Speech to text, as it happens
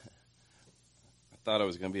thought I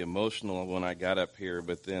was going to be emotional when I got up here,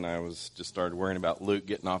 but then I just started worrying about Luke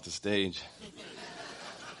getting off the stage.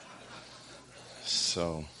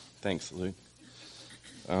 So, thanks, Luke.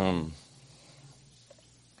 It's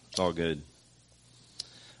all good.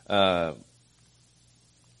 I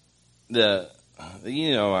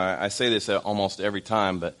say this almost every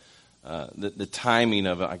time, but the timing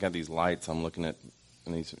of it, I got these lights I'm looking at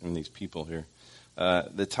in these people here.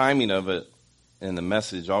 The timing of it and the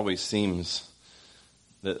message always seems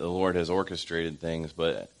that the Lord has orchestrated things,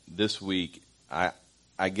 but this week I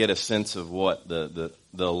get a sense of what the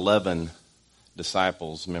 11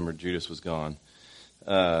 disciples, remember Judas was gone,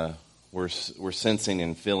 were sensing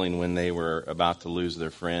and feeling when they were about to lose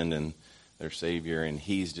their friend and their Savior, and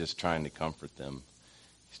he's just trying to comfort them.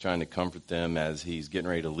 He's trying to comfort them as he's getting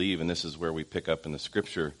ready to leave, and this is where we pick up in the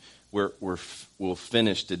Scripture. We'll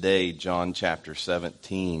finish today John chapter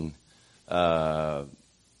 17, and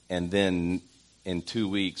then in 2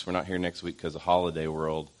 weeks, we're not here next week because of holiday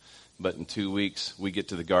world, but in 2 weeks we get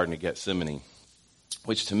to the Garden of Gethsemane,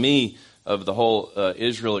 which to me, of the whole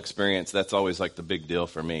Israel experience, that's always like the big deal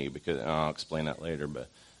for me, because and I'll explain that later, but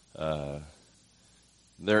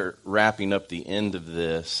they're wrapping up the end of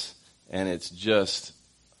this, and it's just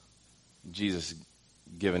Jesus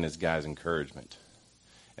giving his guys encouragement.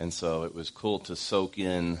 And so it was cool to soak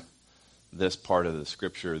in this part of the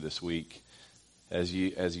Scripture this week as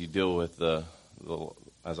you deal with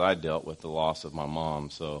as I dealt with the loss of my mom.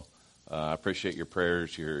 So I appreciate your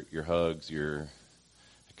prayers, your hugs, I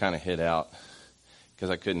kind of hid out because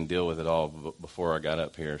I couldn't deal with it all before I got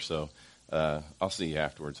up here. So I'll see you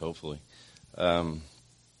afterwards, hopefully. But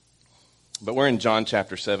we're in John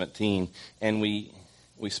chapter 17, and we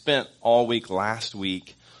spent all week last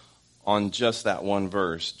week on just that one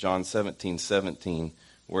verse, John 17:17,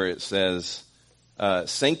 where it says,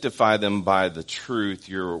 sanctify them by the truth,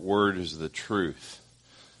 your word is the truth.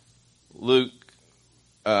 Luke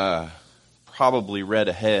probably read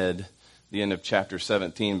ahead the end of chapter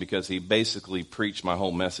 17 because he basically preached my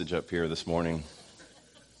whole message up here this morning.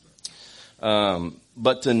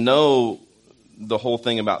 But to know the whole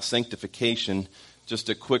thing about sanctification, just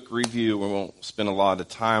a quick review, we won't spend a lot of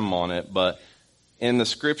time on it, but in the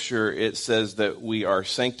Scripture it says that we are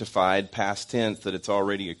sanctified, past tense, that it's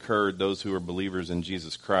already occurred, those who are believers in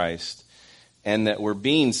Jesus Christ, and that we're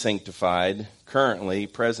being sanctified currently,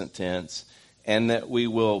 present tense, and that we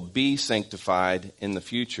will be sanctified in the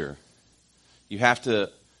future. You have to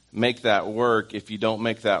make that work. If you don't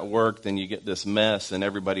make that work, then you get this mess and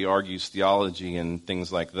everybody argues theology and things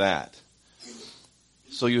like that.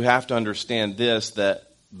 So you have to understand this, that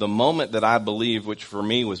the moment that I believed, which for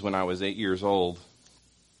me was when I was 8 years old,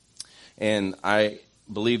 and I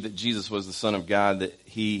believed that Jesus was the Son of God, that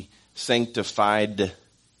he sanctified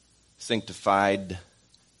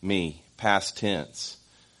me, past tense.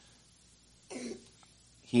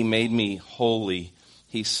 He made me holy.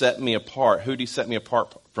 He set me apart. Who did he set me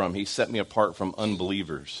apart from? He set me apart from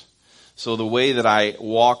unbelievers. So the way that I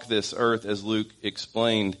walk this earth, as Luke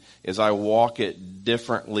explained, is I walk it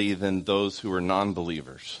differently than those who are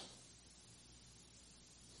non-believers.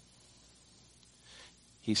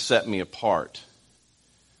 He set me apart.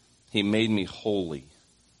 He made me holy.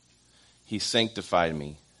 He sanctified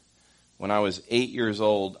me. When I was 8 years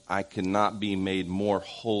old, I could not be made more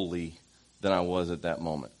holy than I was at that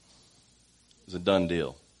moment. It was a done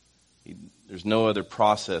deal. There's no other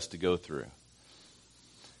process to go through.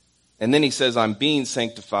 And then he says, I'm being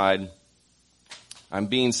sanctified,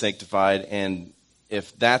 and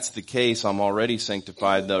if that's the case, I'm already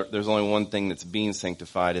sanctified. There's only one thing that's being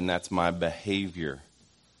sanctified, and that's my behavior.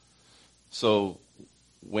 So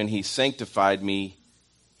when he sanctified me,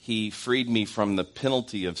 he freed me from the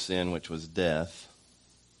penalty of sin, which was death.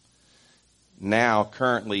 Now,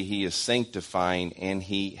 currently, he is sanctifying, and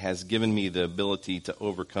he has given me the ability to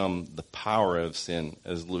overcome the power of sin,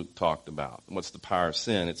 as Luke talked about. What's the power of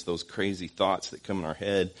sin? It's those crazy thoughts that come in our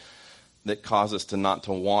head that cause us to not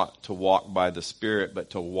to want to walk by the Spirit,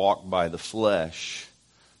 but to walk by the flesh.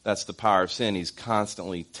 That's the power of sin. He's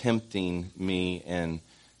constantly tempting me and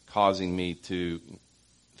causing me to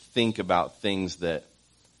think about things that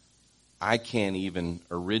I can't even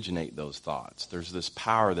originate those thoughts. There's this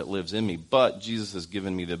power that lives in me, but Jesus has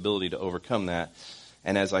given me the ability to overcome that.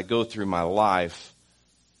 And as I go through my life,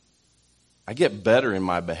 I get better in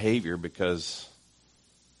my behavior because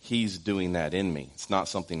he's doing that in me. It's not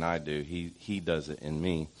something I do. He does it in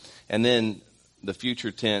me. And then the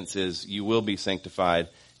future tense is you will be sanctified,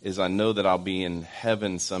 is I know that I'll be in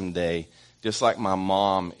heaven someday, just like my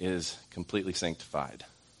mom is completely sanctified.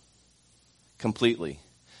 Completely.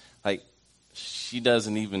 Like, they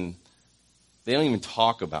don't even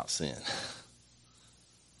talk about sin.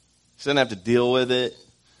 She doesn't have to deal with it.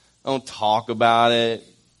 Don't talk about it.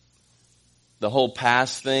 The whole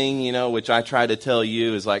past thing, which I try to tell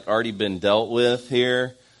you is like already been dealt with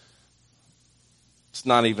here. It's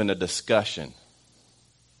not even a discussion.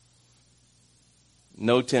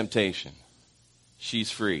 No temptation. She's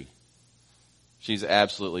free. She's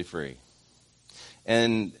absolutely free.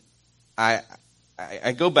 And I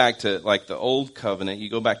go back to like the old covenant. You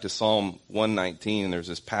go back to Psalm 119, and there's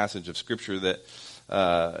this passage of scripture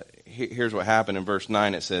that here's what happened in verse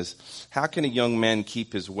 9. It says, "How can a young man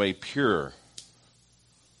keep his way pure?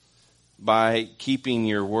 By keeping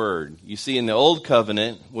your word." You see, in the old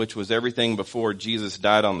covenant, which was everything before Jesus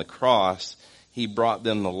died on the cross, he brought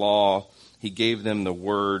them the law. He gave them the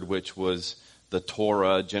word, which was the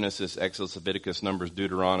Torah, Genesis, Exodus, Leviticus, Numbers,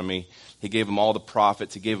 Deuteronomy. He gave them all the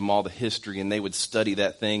prophets. He gave them all the history, and they would study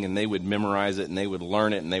that thing, and they would memorize it, and they would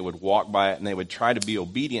learn it, and they would walk by it, and they would try to be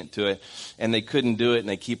obedient to it, and they couldn't do it, and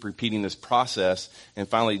they keep repeating this process. And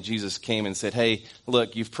finally, Jesus came and said, "Hey,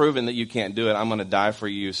 look, you've proven that you can't do it. I'm going to die for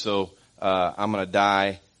you, so I'm going to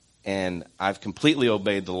die, and I've completely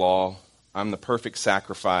obeyed the law. I'm the perfect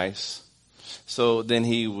sacrifice." So then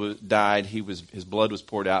he died. His blood was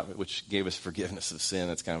poured out, which gave us forgiveness of sin.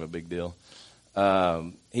 That's kind of a big deal.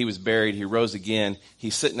 He was buried. He rose again.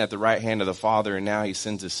 He's sitting at the right hand of the Father, and now he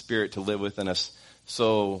sends his Spirit to live within us.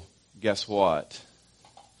 So guess what?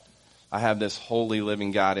 I have this holy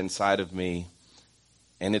living God inside of me,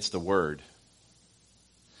 and it's the Word.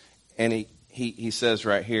 And he says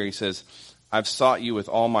right here, he says, "I've sought you with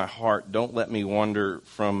all my heart. Don't let me wander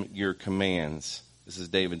from your commands." This is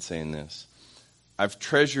David saying this. "I've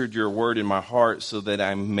treasured your word in my heart so that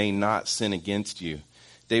I may not sin against you."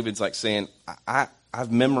 David's like saying,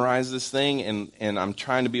 I've memorized this thing and I'm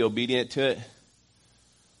trying to be obedient to it.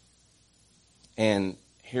 And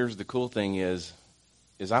here's the cool thing is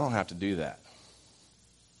I don't have to do that.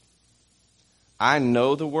 I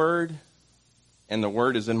know the word, and the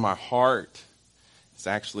word is in my heart. It's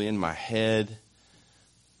actually in my head.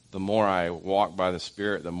 The more I walk by the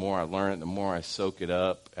Spirit, the more I learn it, the more I soak it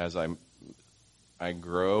up as I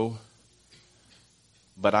grow.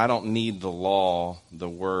 But I don't need the law, the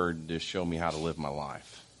word, to show me how to live my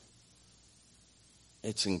life.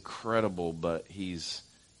 It's incredible, but he's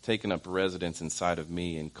taken up residence inside of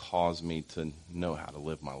me and caused me to know how to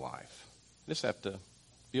live my life. I just have to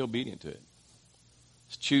be obedient to it.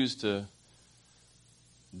 Just choose to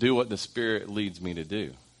do what the Spirit leads me to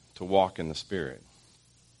do, to walk in the Spirit.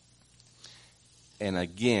 And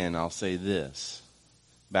again, I'll say this,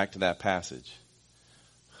 back to that passage.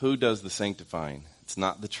 Who does the sanctifying? It's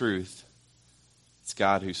not the truth. It's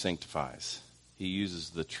God who sanctifies. He uses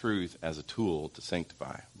the truth as a tool to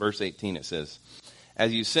sanctify. Verse 18, it says,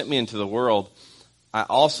 "As you sent me into the world, I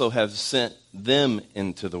also have sent them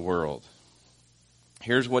into the world."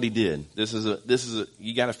 Here's what he did.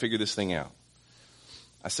 You got to figure this thing out.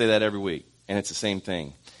 I say that every week, and it's the same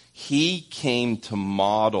thing. He came to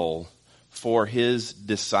model for his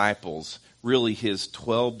disciples, really his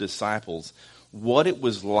 12 disciples, what it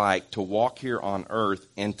was like to walk here on earth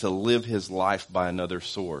and to live his life by another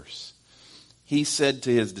source. He said to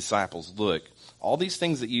his disciples, "Look, all these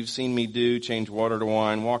things that you've seen me do, change water to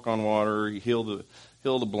wine, walk on water, heal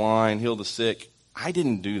the blind, heal the sick, I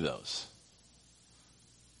didn't do those.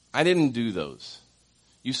 I didn't do those.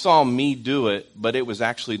 You saw me do it, but it was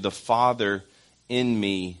actually the Father in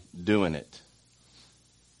me doing it."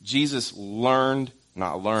 Jesus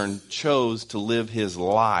chose to live his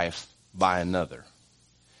life by another.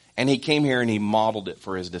 And he came here and he modeled it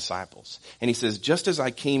for his disciples. And he says, just as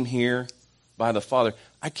I came here by the Father,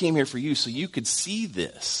 I came here for you so you could see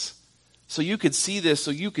this. So you could see this,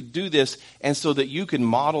 so you could do this, and so that you could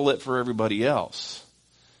model it for everybody else.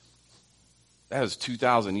 That was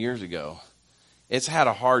 2,000 years ago. It's had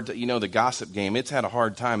a hard, the gossip game, it's had a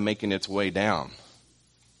hard time making its way down.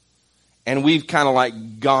 And we've kind of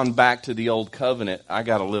like gone back to the old covenant. I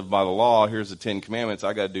got to live by the law. Here's the 10 Commandments.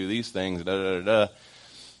 I got to do these things.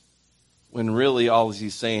 When really all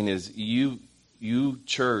he's saying is you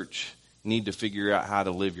church need to figure out how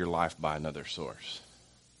to live your life by another source.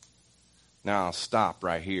 Now I'll stop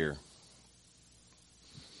right here.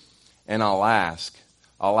 And I'll ask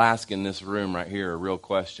in this room right here a real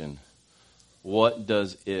question. What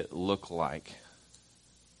does it look like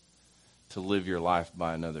to live your life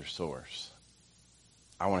by another source?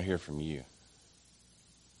 I want to hear from you.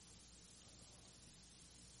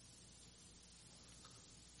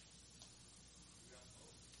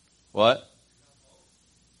 What?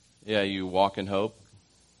 Yeah, you walk in hope.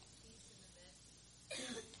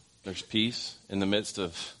 There's peace in the midst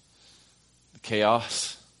of the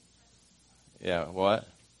chaos. Yeah, what?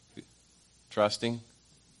 Trusting.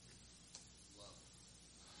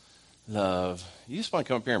 Love. You just want to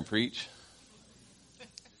come up here and preach?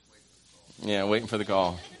 Yeah, waiting for the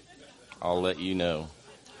call. I'll let you know.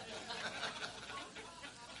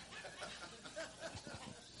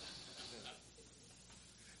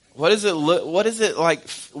 What is it look? What is it like?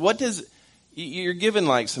 What does you're given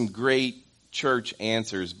like some great church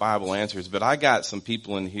answers, Bible answers, but I got some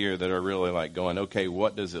people in here that are really like going, okay,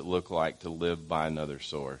 what does it look like to live by another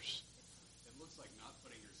source? It looks like not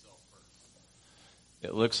putting yourself first.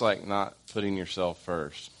 It looks like not putting yourself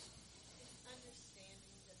first.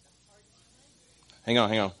 Hang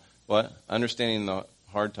on. What? Understanding the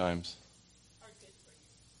hard times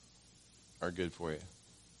are good for you.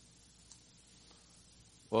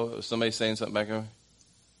 Well, was somebody saying something back there?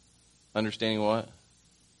 Understanding what?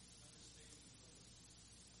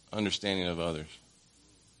 Understanding of others.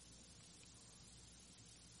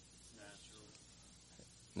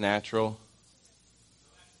 Natural.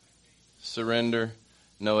 Surrender.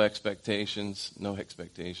 No expectations. No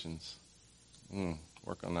expectations.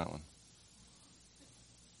 Work on that one.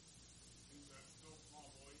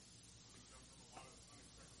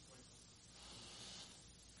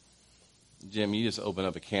 Jim, you just opened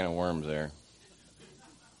up a can of worms there.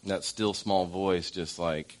 That still small voice, just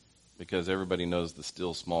like, because everybody knows the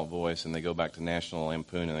still small voice, and they go back to National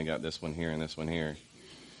Lampoon, and they got this one here and this one here,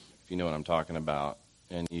 if you know what I'm talking about.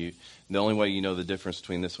 And the only way you know the difference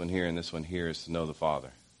between this one here and this one here is to know the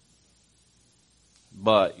Father.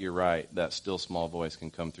 But you're right, that still small voice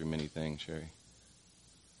can come through many things, Sherry.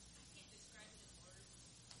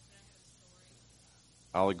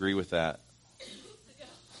 I'll agree with that.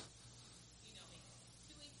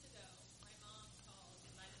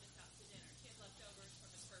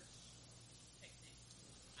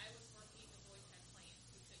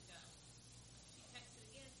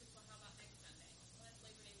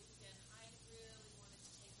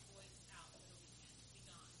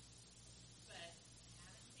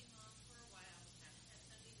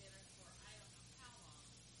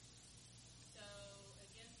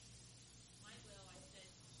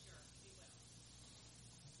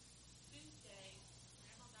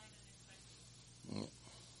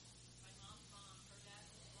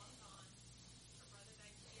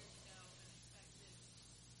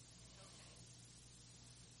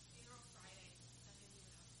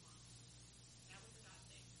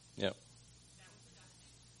 Yep.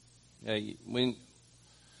 Yeah,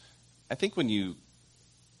 I think when you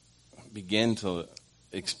begin to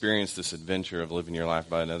experience this adventure of living your life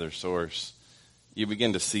by another source, you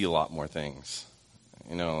begin to see a lot more things.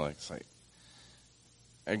 You know, it's like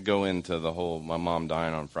I'd go into the whole my mom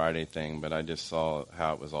dying on Friday thing, but I just saw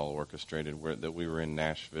how it was all orchestrated. That we were in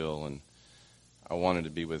Nashville, and I wanted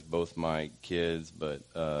to be with both my kids, but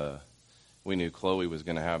we knew Chloe was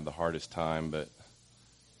going to have the hardest time, but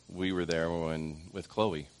we were there with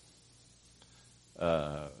Chloe.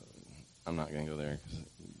 I'm not going to go there.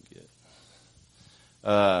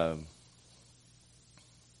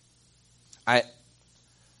 I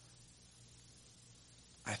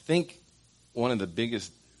think one of the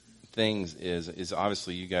biggest things is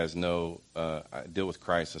obviously you guys know I deal with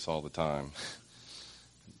crisis all the time.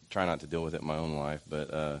 Try not to deal with it in my own life,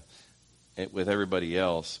 but with everybody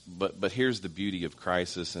else. But here's the beauty of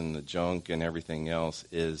crisis and the junk and everything else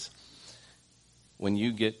is when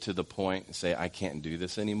you get to the point and say, I can't do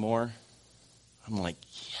this anymore, I'm like,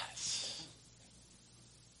 yes.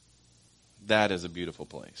 That is a beautiful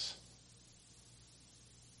place.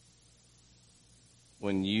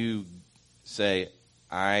 When you say,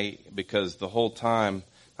 because the whole time,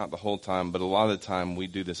 not the whole time, but a lot of the time we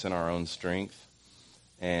do this in our own strength.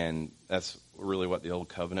 And that's really what the old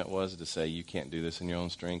covenant was, to say you can't do this in your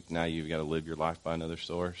own strength. Now you've got to live your life by another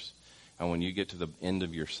source. And when you get to the end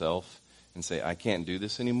of yourself and say, I can't do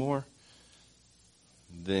this anymore,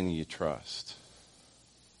 then you trust.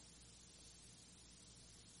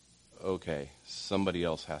 Okay, somebody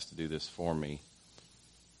else has to do this for me.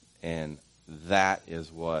 And that is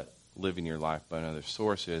what living your life by another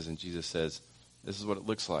source is. And Jesus says, this is what it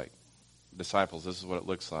looks like. Disciples, this is what it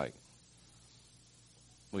looks like.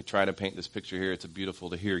 We try to paint this picture here. It's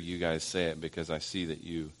beautiful to hear you guys say it because I see that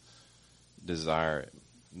you desire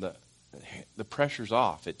it. The pressure's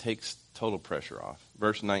off. It takes total pressure off.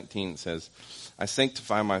 Verse 19 says, I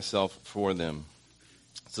sanctify myself for them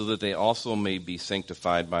so that they also may be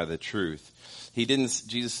sanctified by the truth.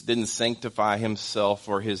 Jesus didn't sanctify himself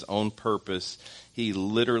for his own purpose. He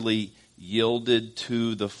literally yielded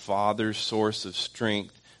to the Father's source of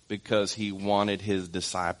strength because he wanted his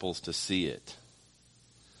disciples to see it.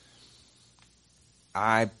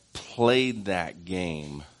 I played that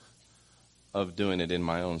game of doing it in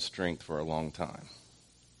my own strength for a long time.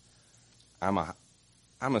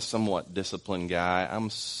 I'm a somewhat disciplined guy.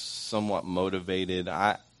 I'm somewhat motivated.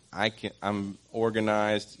 I'm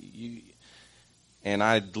organized. And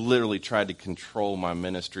I literally tried to control my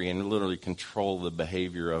ministry and literally control the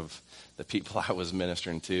behavior of the people I was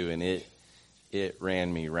ministering to, and it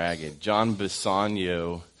ran me ragged. John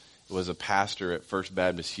Bisagno was a pastor at First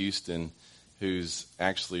Baptist Houston who's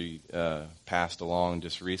actually passed along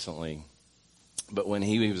just recently. But when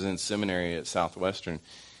he was in seminary at Southwestern,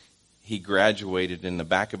 he graduated. In the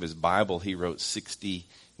back of his Bible, he wrote 60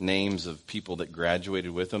 names of people that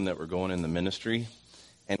graduated with him that were going in the ministry.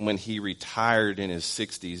 And when he retired in his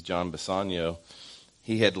 60s, John Bisagno,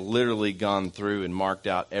 he had literally gone through and marked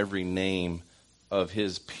out every name of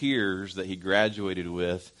his peers that he graduated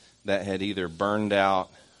with that had either burned out,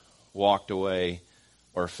 walked away,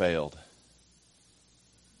 or failed.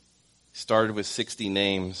 Started with 60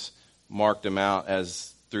 names, marked them out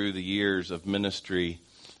as through the years of ministry,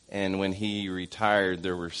 and when he retired,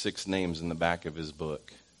 there were 6 names in the back of his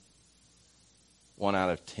book. 1 out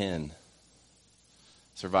of 10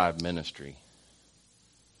 survived ministry.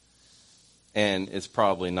 And it's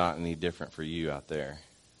probably not any different for you out there.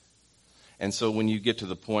 And so when you get to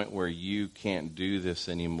the point where you can't do this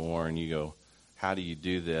anymore and you go, how do you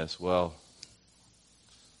do this? Well,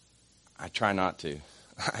 I try not to.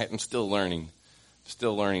 I'm still learning.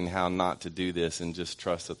 Still learning how not to do this and just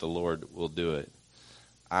trust that the Lord will do it.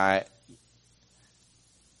 I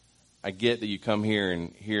get that you come here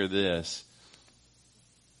and hear this.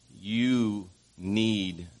 You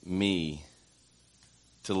need me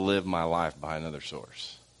to live my life by another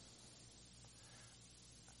source.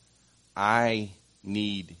 I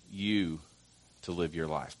need you to live your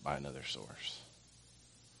life by another source.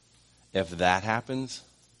 If that happens,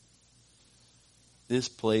 this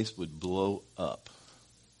place would blow up.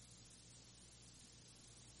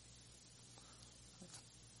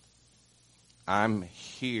 I'm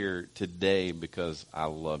here today because I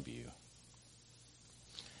love you.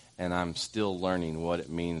 And I'm still learning what it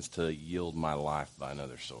means to yield my life by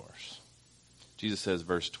another source. Jesus says,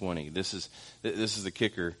 verse 20, this is the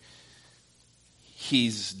kicker.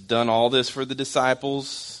 He's done all this for the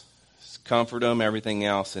disciples, comfort them, everything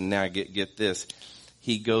else, and now get this.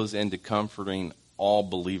 He goes into comforting all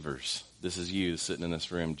believers. This is you sitting in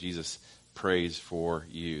this room. Jesus prays for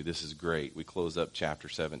you. This is great. We close up chapter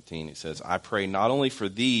 17. It says, I pray not only for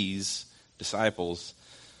these disciples,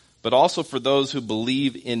 but also for those who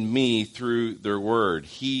believe in me through their word.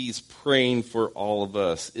 He's praying for all of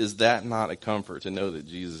us. Is that not a comfort to know that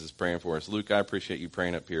Jesus is praying for us? Luke, I appreciate you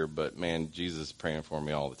praying up here, but man, Jesus is praying for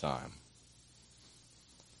me all the time.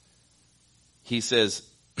 He says,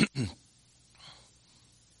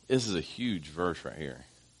 this is a huge verse right here.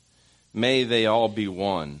 May they all be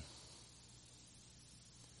one.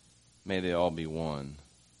 May they all be one.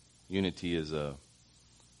 Unity is a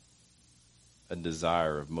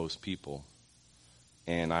desire of most people.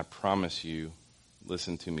 And I promise you,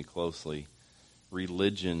 listen to me closely,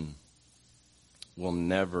 religion will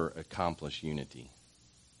never accomplish unity.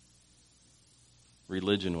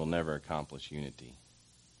 Religion will never accomplish unity.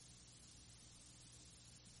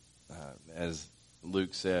 As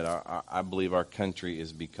Luke said, I believe our country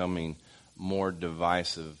is becoming more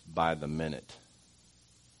divisive by the minute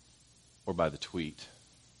or by the tweet.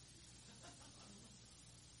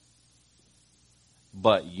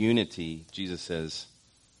 But unity, Jesus says,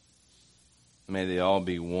 may they all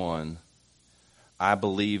be one. I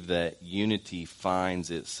believe that unity finds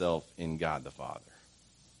itself in God the Father.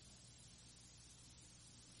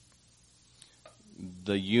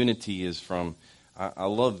 The unity is from, I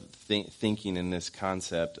love thinking in this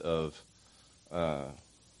concept of the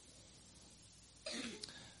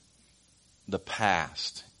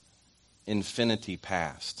past, infinity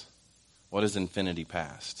past. What is infinity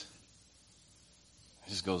past?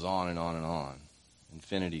 It just goes on and on and on.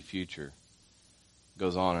 Infinity future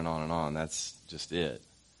goes on and on and on. That's just it.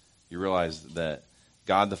 You realize that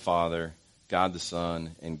God the Father, God the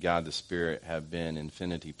Son, and God the Spirit have been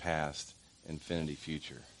infinity past, infinity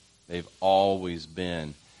future. They've always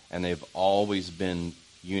been, and they've always been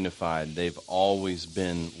unified. They've always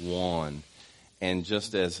been one. And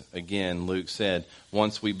just as, again, Luke said,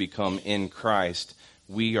 once we become in Christ,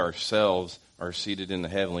 we ourselves are seated in the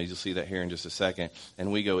heavenlies. You'll see that here in just a second.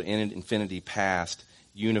 And we go in infinity past,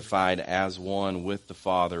 unified as one with the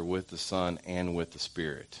Father, with the Son, and with the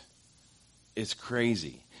Spirit. It's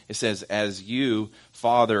crazy. It says, as you,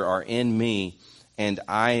 Father, are in me, and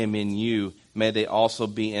I am in you, may they also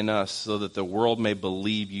be in us, so that the world may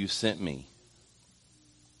believe you sent me.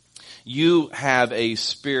 You have a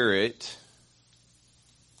spirit.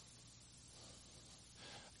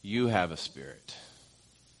 You have a spirit.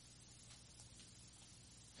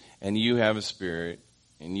 and you have a spirit,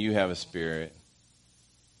 and you have a spirit,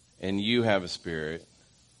 and you have a spirit,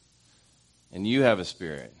 and you have a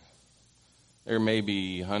spirit. There may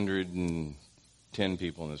be 110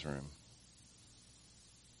 people in this room.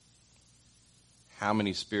 How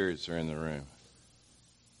many spirits are in the room?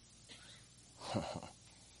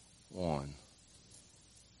 One.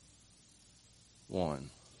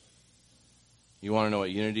 You want to know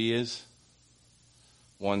what unity is?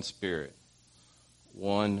 One spirit.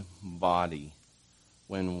 One body.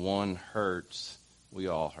 When one hurts, we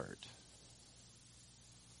all hurt.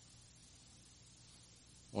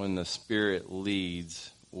 When the Spirit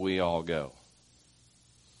leads, we all go.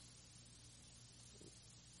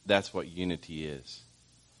 That's what unity is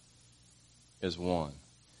one.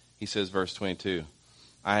 He says, verse 22,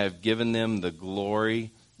 I have given them the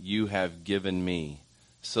glory you have given me,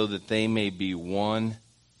 so that they may be one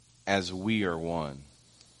as we are one.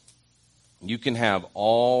 You can have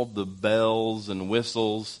all the bells and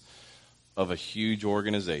whistles of a huge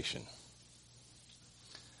organization,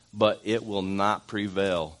 but it will not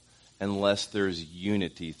prevail unless there's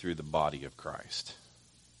unity through the body of Christ.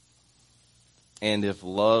 And if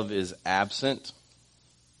love is absent,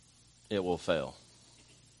 it will fail.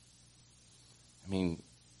 I mean,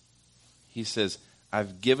 he says,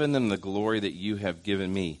 I've given them the glory that you have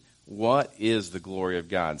given me. What is the glory of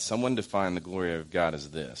God? Someone defined the glory of God as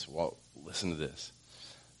this. Well, listen to this.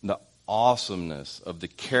 The awesomeness of the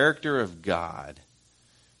character of God,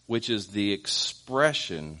 which is the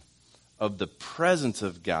expression of the presence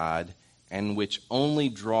of God and which only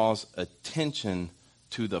draws attention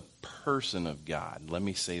to the person of God. Let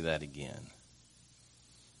me say that again.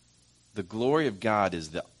 The glory of God is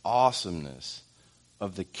the awesomeness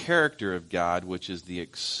of the character of God, which is the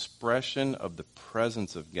expression of the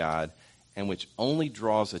presence of God and which only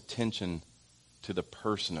draws attention to the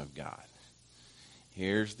person of God.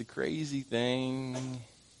 Here's the crazy thing.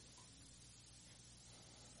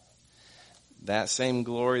 That same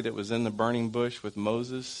glory that was in the burning bush with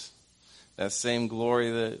Moses, that same glory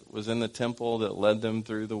that was in the temple that led them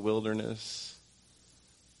through the wilderness,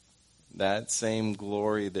 that same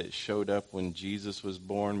glory that showed up when Jesus was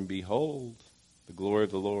born, behold, the glory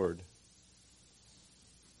of the Lord.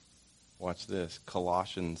 Watch this,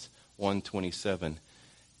 Colossians 1:27.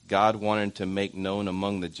 God wanted to make known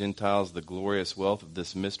among the Gentiles the glorious wealth of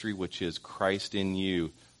this mystery, which is Christ in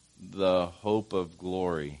you, the hope of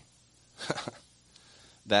glory.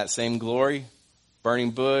 That same glory,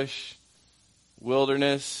 burning bush,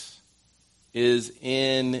 wilderness, is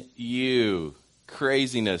in you.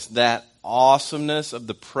 Craziness, that awesomeness of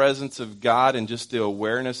the presence of God and just the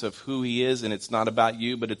awareness of who he is, and it's not about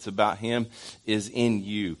you, but it's about him, is in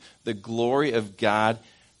you. The glory of God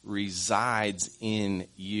resides in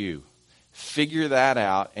you. Figure that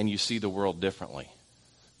out and you see the world differently.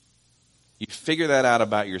 You figure that out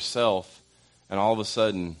about yourself and all of a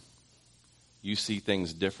sudden you see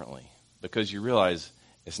things differently because you realize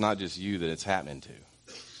it's not just you that it's happening to.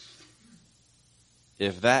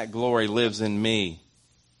 If that glory lives in me,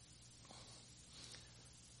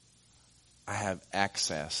 I have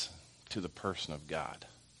access to the person of God.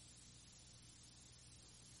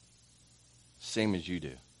 Same as you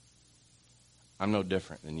do. I'm no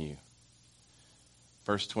different than you.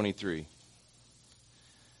 Verse 23.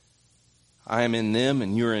 I am in them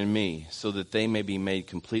and you are in me, so that they may be made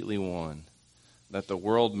completely one, that the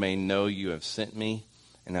world may know you have sent me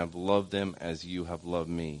and have loved them as you have loved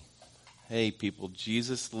me. Hey, people,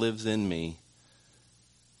 Jesus lives in me,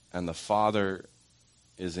 and the Father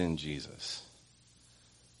is in Jesus.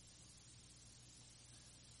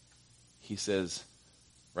 He says,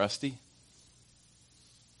 Rusty,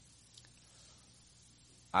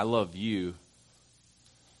 I love you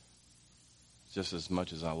just as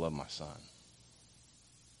much as I love my son.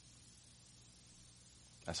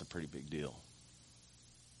 That's a pretty big deal.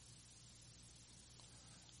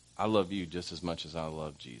 I love you just as much as I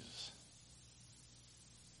love Jesus.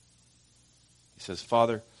 He says,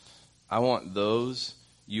 Father, I want those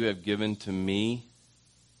you have given me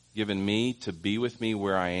to be with me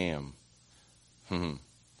where I am,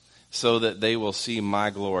 so that they will see my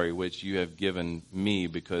glory, which you have given me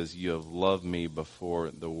because you have loved me before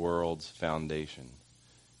the world's foundation.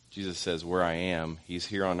 Jesus says, where I am, he's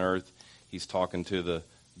here on earth, he's talking to the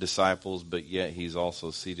disciples, but yet he's also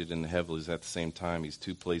seated in the heavens at the same time. He's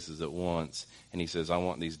two places at once. And he says, I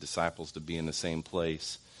want these disciples to be in the same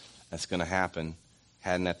place. That's going to happen.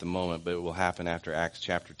 Hadn't at the moment, but it will happen after Acts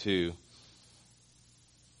chapter 2.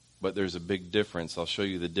 But there's a big difference. I'll show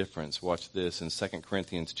you the difference. Watch this. In 2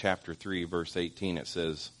 Corinthians chapter 3, verse 18, it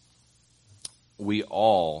says, we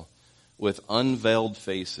all, with unveiled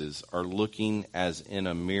faces, are looking as in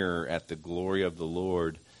a mirror at the glory of the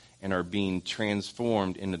Lord, and are being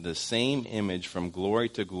transformed into the same image from glory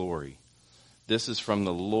to glory. This is from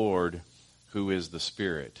the Lord, who is the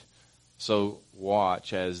Spirit. So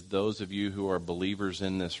watch, as those of you who are believers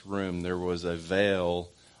in this room, there was a veil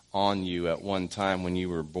on you at one time when you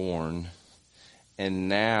were born. And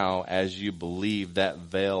now, as you believe, that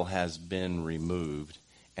veil has been removed,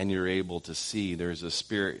 and you're able to see there's a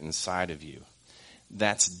Spirit inside of you.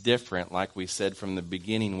 That's different, like we said from the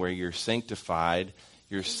beginning, where you're sanctified,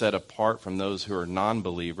 you're set apart from those who are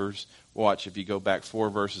non-believers. Watch, if you go back 4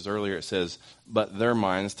 verses earlier, it says, but their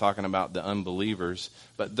minds, talking about the unbelievers,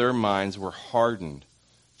 but their minds were hardened.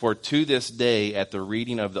 For to this day, at the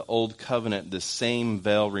reading of the old covenant, the same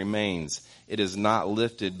veil remains. It is not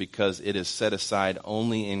lifted because it is set aside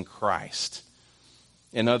only in Christ.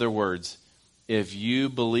 In other words, if you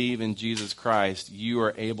believe in Jesus Christ, you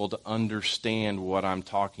are able to understand what I'm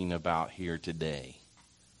talking about here today.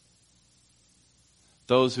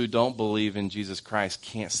 Those who don't believe in Jesus Christ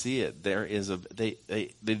can't see it.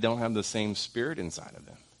 They don't have the same Spirit inside of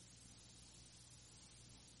them.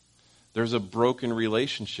 There's a broken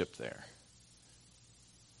relationship there.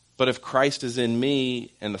 But if Christ is in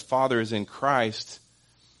me and the Father is in Christ,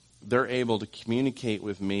 they're able to communicate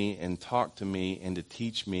with me and talk to me and to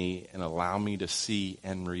teach me and allow me to see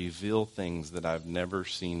and reveal things that I've never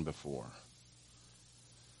seen before.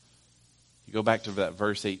 You go back to that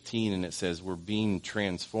verse 18 and it says we're being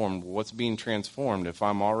transformed. What's being transformed? If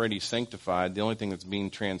I'm already sanctified, the only thing that's being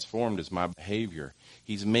transformed is my behavior.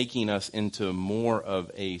 He's making us into more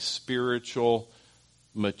of a spiritual,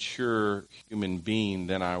 mature human being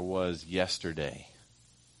than I was yesterday.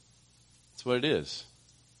 That's what it is.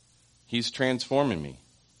 He's transforming me.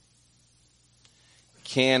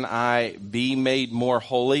 Can I be made more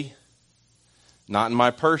holy? Not in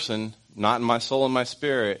my person, not in my soul and my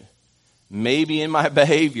spirit. Maybe in my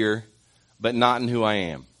behavior, but not in who I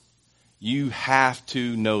am. You have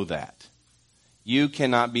to know that. You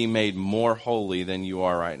cannot be made more holy than you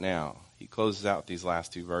are right now. He closes out these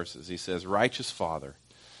last 2 verses. He says, Righteous Father,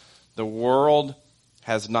 the world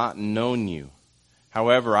has not known you.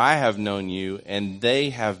 However, I have known you, and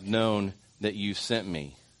they have known that you sent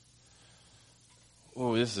me.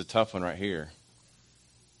 Oh, this is a tough one right here.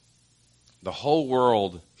 The whole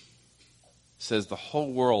world says the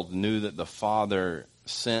whole world knew that the Father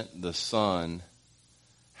sent the Son.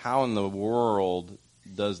 How in the world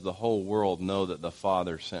does the whole world know that the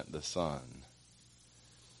Father sent the Son?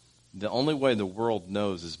 The only way the world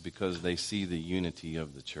knows is because they see the unity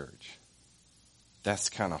of the church. That's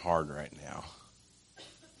kind of hard right now.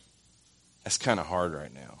 That's kind of hard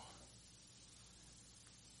right now.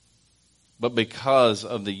 But because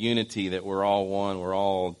of the unity that we're all one, we're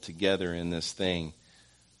all together in this thing,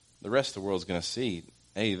 the rest of the world's going to see,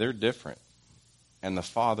 hey, they're different. And the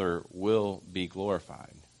Father will be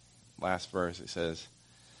glorified. Last verse, it says,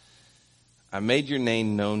 I made your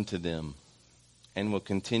name known to them and will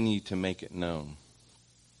continue to make it known,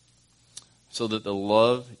 so that the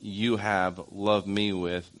love you have loved me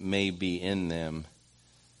with may be in them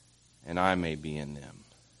and I may be in them.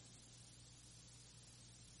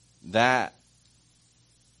 That,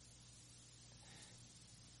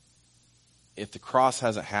 if the cross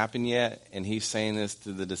hasn't happened yet and he's saying this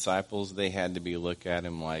to the disciples, they had to be look at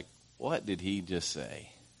him like, what did he just say?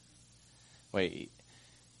 Wait,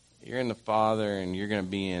 you're in the Father and you're going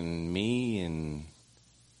to be in me? And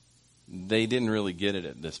they didn't really get it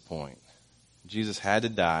at this point. Jesus had to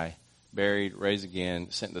die, buried, raised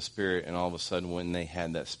again, sent the Spirit, and all of a sudden when they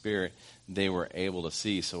had that Spirit, they were able to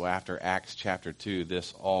see. So after Acts chapter 2,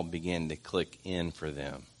 this all began to click in for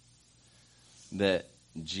them. That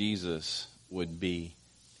Jesus would be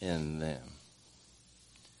in them.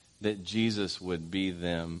 That Jesus would be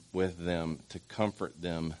them, with them, to comfort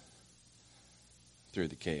them through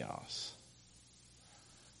the chaos.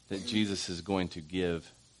 That Jesus is going to give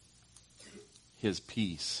his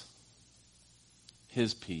peace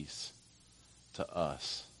to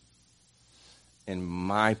us. And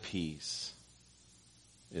my peace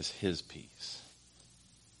is his peace.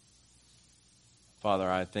 Father,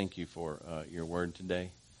 I thank you for your word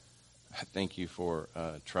today. I thank you for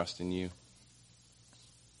trusting you.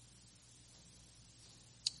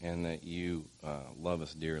 And that you love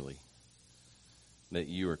us dearly. That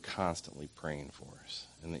you are constantly praying for us.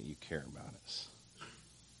 And that you care about us.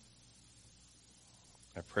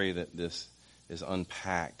 I pray that this is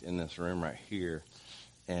unpacked in this room right here.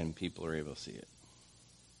 And people are able to see it.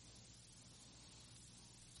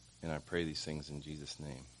 And I pray these things in Jesus'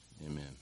 name. Amen.